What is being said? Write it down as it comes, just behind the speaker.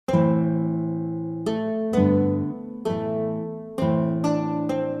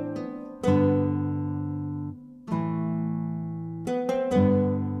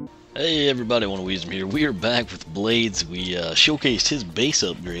everybody, One Wisdom here. We are back with Blades. We showcased his base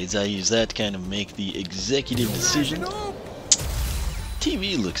upgrades. I used that to kind of make the executive decision.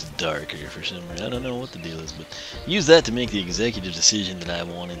 TV looks darker for some reason. I don't know what the deal is, but use that to make the executive decision that I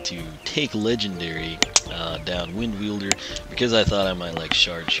wanted to take Legendary down Wind Wielder because I thought I might like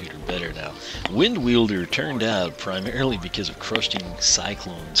Shard Shooter better now. Wind Wielder turned out, primarily because of crushing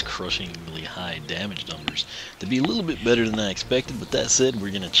Cyclone's crushingly high damage numbers, to be a little bit better than I expected, but that said,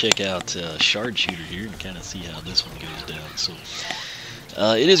 we're going to check out Shard Shooter here and kind of see how this one goes down. So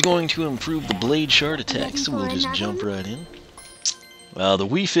it is going to improve the Blade Shard attack, so we'll just jump right in. The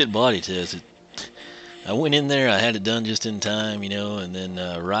Wii Fit body test, I went in there, I had it done just in time, you know, and then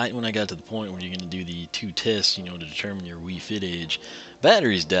right when I got to the point where you're going to do the 2 tests, you know, to determine your Wii Fit age,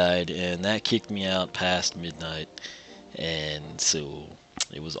 batteries died, and that kicked me out past midnight, and so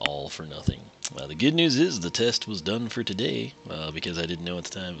it was all for nothing. The good news is the test was done for today, because I didn't know at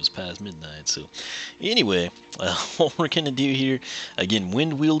the time it was past midnight. So anyway, what we're going to do here, again,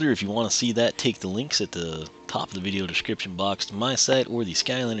 Wind Wielder, if you want to see that, take the links at the top of the video description box to my site or the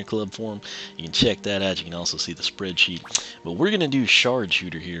Skylander Club forum. You can check that out. You can also see the spreadsheet. But we're going to do Shard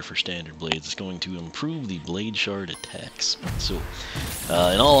Shooter here for standard blades. It's going to improve the blade shard attacks. So,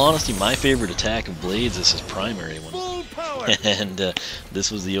 in all honesty, my favorite attack of blades is his primary one. And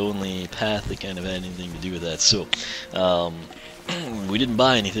this was the only path that kind of had anything to do with that. So, we didn't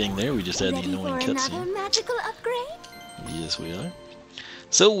buy anything there. We just had the annoying cutscene. Magical upgrade? Yes, we are.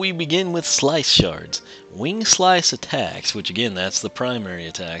 So we begin with Slice Shards. Wing Slice attacks, which again, that's the primary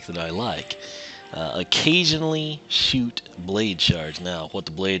attack that I like, occasionally shoot Blade Shards. Now, what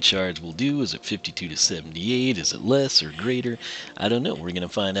the Blade Shards will do, is it 52 to 78? Is it less or greater? I don't know. We're going to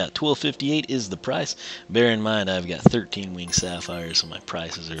find out. 12.58 is the price. Bear in mind, I've got 13 Wing Sapphires, so my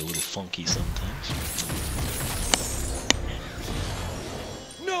prices are a little funky sometimes.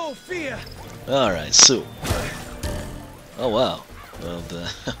 No fear! Alright, so. Oh, wow. Well,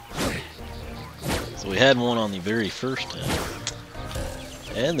 so we had one on the very first time,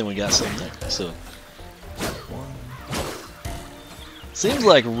 and then we got some there. So, seems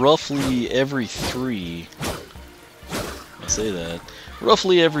like roughly every 3. I say that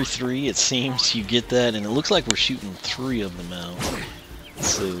roughly every 3. It seems you get that, and it looks like we're shooting 3 of them out.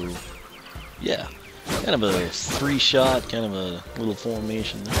 So, yeah, kind of a 3-shot, kind of a little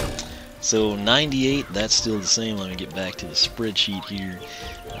formation there. So 98, that's still the same. Let me get back to the spreadsheet here.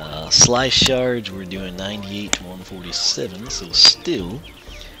 Slice Shards, we're doing 98 to 147, so still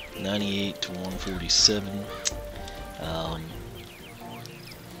 98 to 147.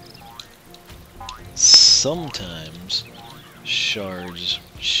 Sometimes Shards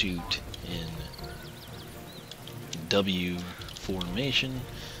shoot in W formation.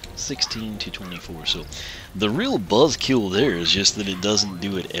 16 to 24. So the real buzzkill there is just that it doesn't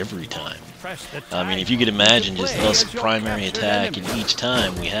do it every time. I mean, if you could imagine just us primary attack and each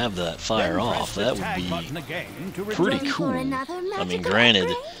time we have that fire off, that would be pretty cool. I mean, granted,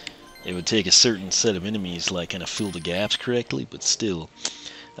 it would take a certain set of enemies to like kind of fill the gaps correctly, but still.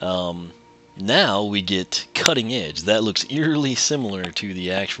 Now we get Cutting Edge. That looks eerily similar to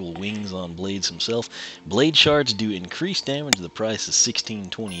the actual wings on Blades himself. Blade Shards do increased damage. The price is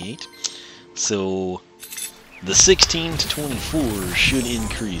 $16.28. So the 16 to 24 should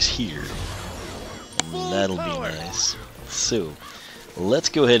increase here. And that'll be nice. So let's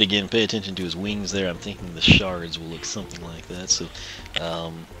go ahead again. Pay attention to his wings there. I'm thinking the shards will look something like that. So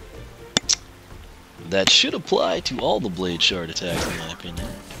that should apply to all the Blade Shard attacks in my opinion.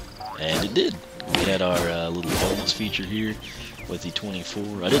 And it did. We had our little bonus feature here with the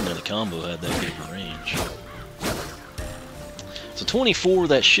 24. I didn't know the combo had that big of a range. So 24,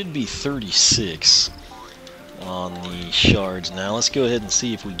 that should be 36 on the shards. Now let's go ahead and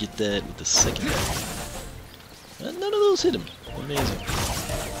see if we get that with the second one. None of those hit him. Amazing.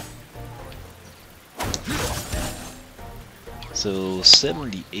 So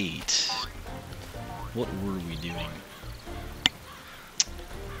 78. What were we doing?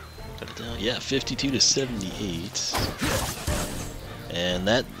 Yeah, 52 to 78, and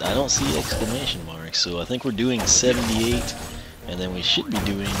that I don't see exclamation marks, so I think we're doing 78, and then we should be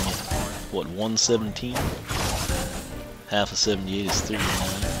doing what, 117? Half of 78 is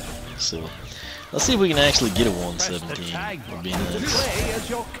 39. So let's see if we can actually get a 117. Would be nice. It's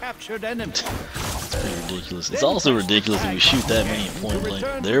pretty ridiculous. It's also ridiculous that we shoot that many at point blank.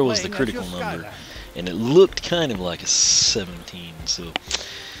 There was the critical number, and it looked kind of like a 17. So.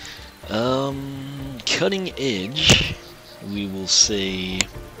 Cutting Edge, we will say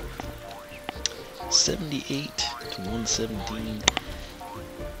 78 to 117.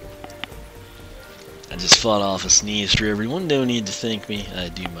 I just fought off a sneeze for everyone. No need to thank me. I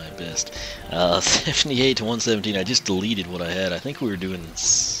do my best. 78 to 117. I just deleted what I had. I think we were doing...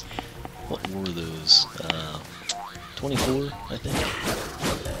 What were those? 24, I think.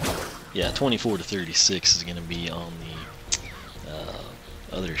 Yeah, 24 to 36 is going to be on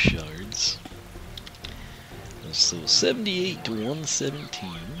the other shards. So 78 to 117.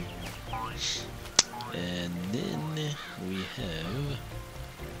 And then we have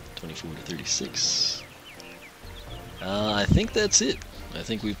 24 to 36. I think that's it. I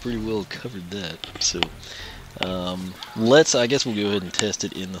think we've pretty well covered that. So I guess we'll go ahead and test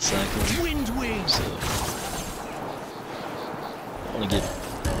it in the cycle. Wind wing. So I want to get,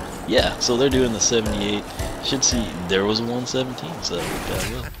 yeah. So they're doing the 78. Should see there was a 117, so that worked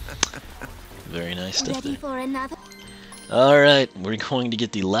out well. Very nice stuff there. Alright, we're going to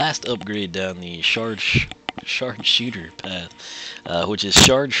get the last upgrade down the shard shooter path, which is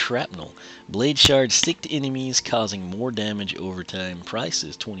shard shrapnel. Blade shards stick to enemies, causing more damage over time. Price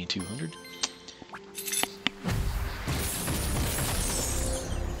is 2,200.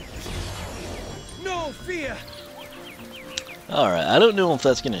 No fear. Alright, I don't know if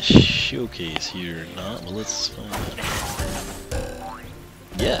that's going to showcase here or not, but let's find out.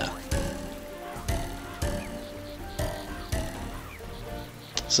 Yeah.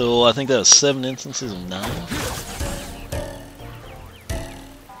 So I think that was 7 instances of 9.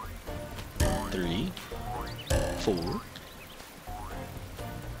 3, 4.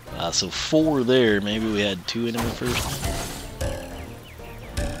 So 4 there. Maybe we had 2 in them the first time.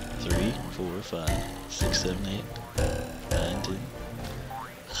 3, 4, 5, 6, 7, 8, 9, 10.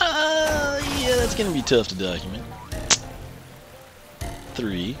 Yeah, that's gonna be tough to document.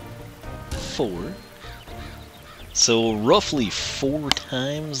 3, 4. So roughly 4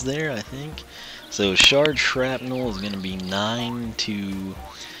 times there, I think. So shard shrapnel is going to be 9 to...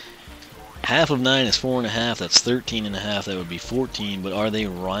 Half of 9 is 4.5, that's 13.5, that would be 14, but are they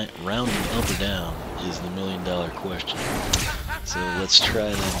rounding up or down is the million-dollar question. So let's try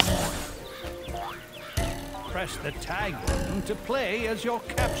that now. Press the tag button to play as your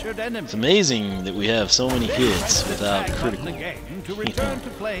captured enemy. It's amazing that we have so many hits without critical. Again to return to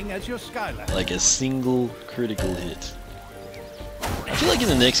playing as your Skylander. Like a single critical hit. I feel like in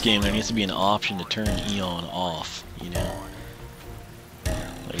the next game there needs to be an option to turn Eon off, you know?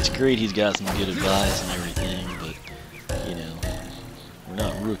 Like, it's great he's got some good advice and everything, but, you know, we're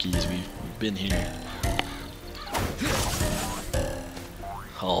not rookies, we've been here.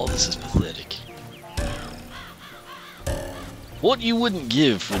 Oh, this is pathetic. What you wouldn't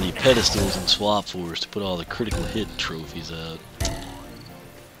give for the pedestals and swap fours to put all the critical hit trophies out.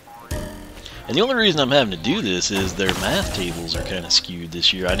 And the only reason I'm having to do this is their math tables are kind of skewed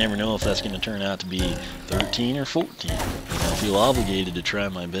this year. I never know if that's going to turn out to be 13 or 14. And I feel obligated to try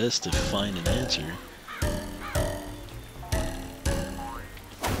my best to find an answer.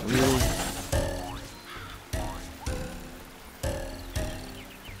 Really?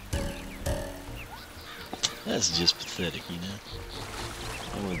 That's just pathetic, you know?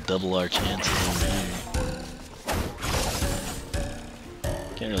 We'll double our chances over here.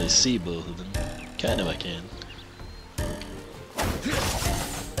 Can't really see both of them. Kind of I can.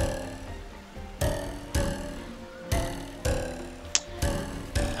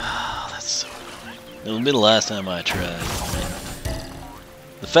 Ah, that's so annoying. It'll be the last time I tried. I mean,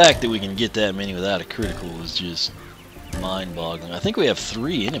 the fact that we can get that many without a critical is just mind-boggling. I think we have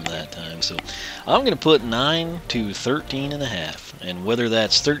 3 in him that time, so I'm going to put 9 to 13.5, and whether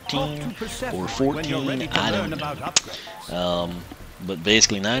that's 13 or 14, I don't know. But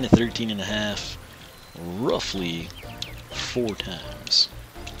basically 9 to 13.5, roughly 4 times.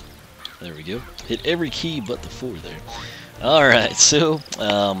 There we go. Hit every key but the 4 there. Alright, so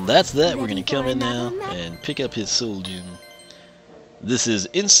that's that. We're going to come in now and pick up his soul gem. This is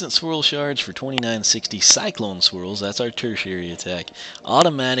instant swirl shards for 2960. Cyclone swirls, that's our tertiary attack,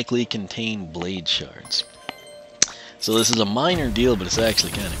 automatically contain blade shards. So this is a minor deal, but it's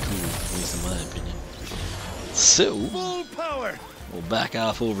actually kind of cool, at least in my opinion. So Full power. We'll back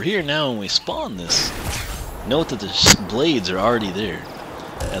off over here now when we spawn this. Note that the blades are already there.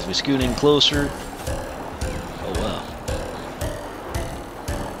 As we scoot in closer, oh wow.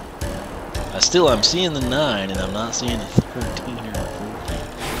 I'm seeing the 9 and I'm not seeing a 13 or a 14.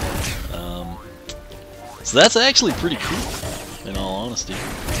 So that's actually pretty cool, in all honesty.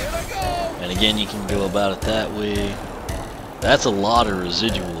 And again, you can go about it that way. That's a lot of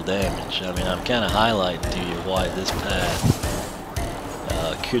residual damage. I mean, I'm kind of highlighting to you why this path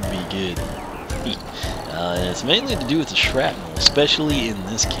could be good. And it's mainly to do with the shrapnel, especially in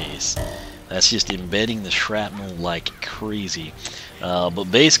this case. That's just embedding the shrapnel like crazy. But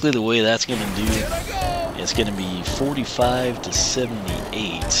basically the way that's going to do, it's going to be 45 to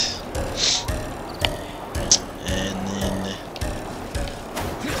 78. And then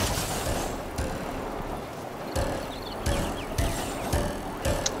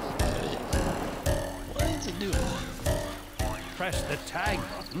what is it doing? Press the tag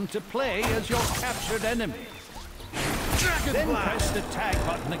button to play as your captured enemy. Then press the tag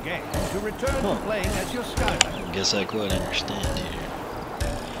button again to return to playing as your Skylander. I guess I quite understand here.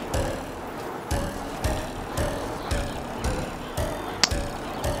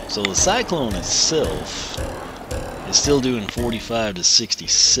 So the Cyclone itself is still doing 45 to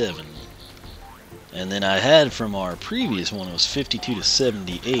 67. And then I had from our previous one, it was 52 to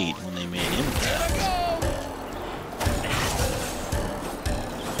 78 when they made impact.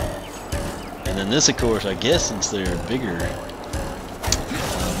 And then this, of course, I guess since they're bigger,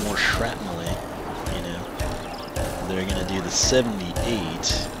 more shrapnel-y, you know, they're going to do the 78.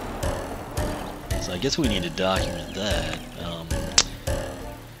 So I guess we need to document that.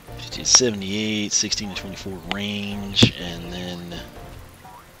 50 to 78, 16 to 24 range, and then...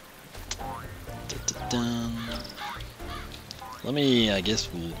 Let me, I guess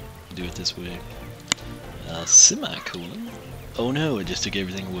we'll do it this way. Semicolon. Oh no, it just took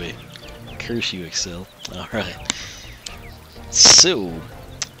everything away. Curse you, Excel. Alright. So,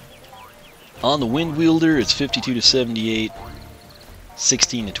 on the Wind Wielder, it's 52 to 78,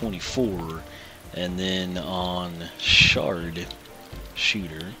 16 to 24. And then on Shard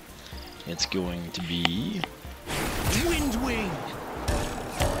Shooter, it's going to be Wind Wing!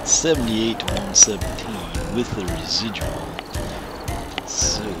 78 to 117 with the residual.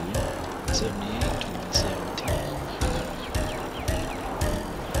 So, 78 to 117.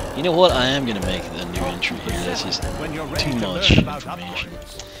 You know what? I am going to make a new entry here. That's just too much information.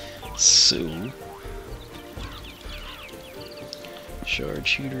 So, Shard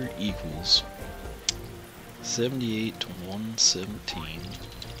Shooter equals 78 to 117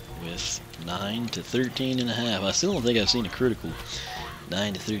 with 9 to 13 and a half. I still don't think I've seen a critical.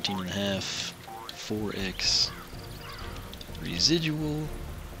 9 to 13 and a half, 4x residual,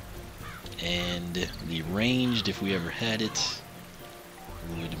 and the ranged, if we ever had it,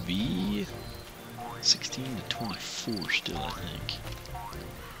 would be 16 to 24 still, I think.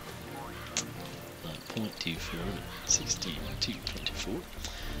 Not 0.24, but 16 to 24.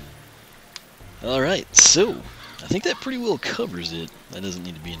 Alright, so I think that pretty well covers it. That doesn't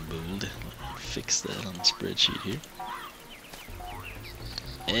need to be in bold. Let me fix that on the spreadsheet here.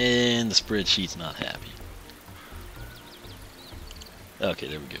 And the spreadsheet's not happy. Okay,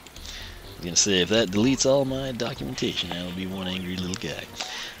 there we go. I was going to say, if that deletes all my documentation, that'll be one angry little guy.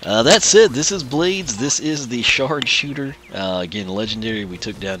 That said, this is Blades. This is the Shard Shooter. Again, legendary. We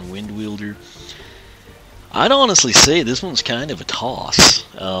took down Wind Wielder. I'd honestly say this one's kind of a toss.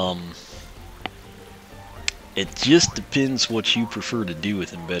 It just depends what you prefer to do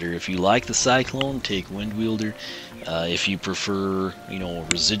with him better. If you like the Cyclone, take Wind Wielder. If you prefer, you know,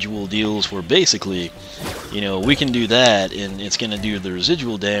 residual deals where basically, you know, we can do that and it's going to do the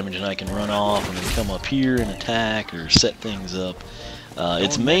residual damage and I can run off and then come up here and attack or set things up.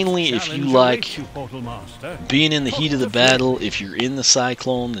 It's mainly if you like being in the heat of the battle. If you're in the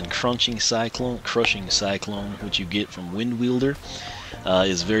Cyclone, then crushing Cyclone, which you get from Wind Wielder,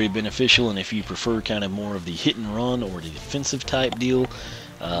 is very beneficial. And if you prefer kind of more of the hit and run or the defensive type deal,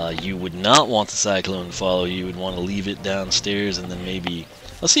 you would not want the Cyclone to follow you. You would want to leave it downstairs and then maybe...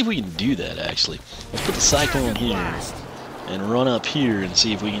 Let's see if we can do that, actually. Let's put the Cyclone here and run up here and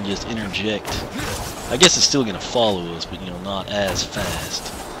see if we can just interject. I guess it's still going to follow us, but, you know, not as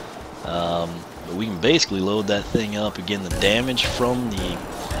fast. But we can basically load that thing up. Again, the damage from the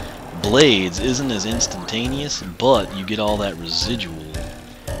blades isn't as instantaneous, but you get all that residual,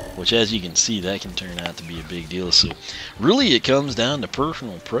 which, as you can see, that can turn out to be a big deal. So really it comes down to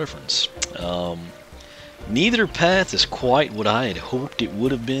personal preference. Neither path is quite what I had hoped it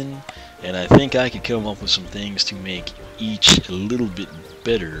would have been, and I think I could come up with some things to make each a little bit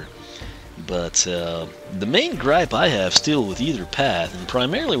better. But the main gripe I have still with either path, and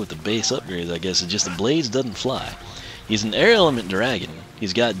primarily with the base upgrades, I guess, is just the blades doesn't fly. He's an air element dragon.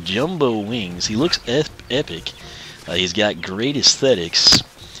 He's got jumbo wings. He looks epic. He's got great aesthetics.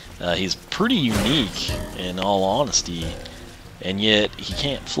 He's pretty unique, in all honesty, and yet he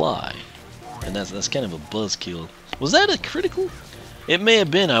can't fly. And that's kind of a buzzkill. Was that a critical? It may have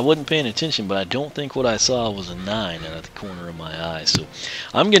been. I wasn't paying attention, but I don't think what I saw was a 9 out of the corner of my eye. So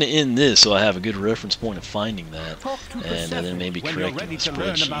I'm going to end this so I have a good reference point of finding that, and then maybe correcting the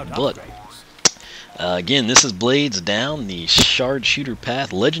spreadsheet. But Again, this is Blades down the Shard Shooter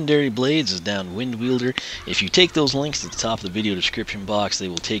path. Legendary Blades is down Wind Wielder. If you take those links at the top of the video description box, they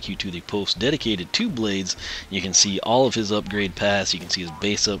will take you to the post dedicated to Blades. You can see all of his upgrade paths. You can see his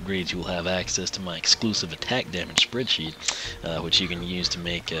base upgrades. You will have access to my exclusive Attack Damage Spreadsheet, which you can use to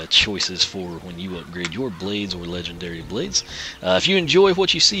make choices for when you upgrade your Blades or Legendary Blades. If you enjoy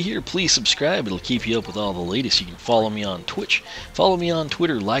what you see here, please subscribe. It'll keep you up with all the latest. You can follow me on Twitch, follow me on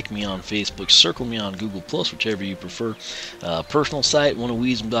Twitter, like me on Facebook, circle me on Google+, whichever you prefer. Personal site,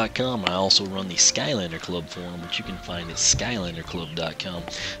 oneofweezem.com. I also run the Skylander Club forum, which you can find at skylanderclub.com.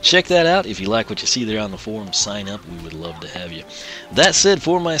 Check that out. If you like what you see there on the forum, sign up. We would love to have you. That said,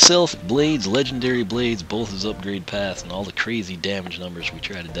 for myself, Blades, Legendary Blades, both his upgrade paths, and all the crazy damage numbers we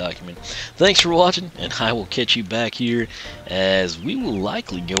try to document. Thanks for watching, and I will catch you back here as we will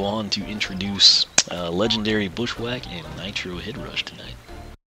likely go on to introduce Legendary Bushwhack and Nitro Head Rush tonight.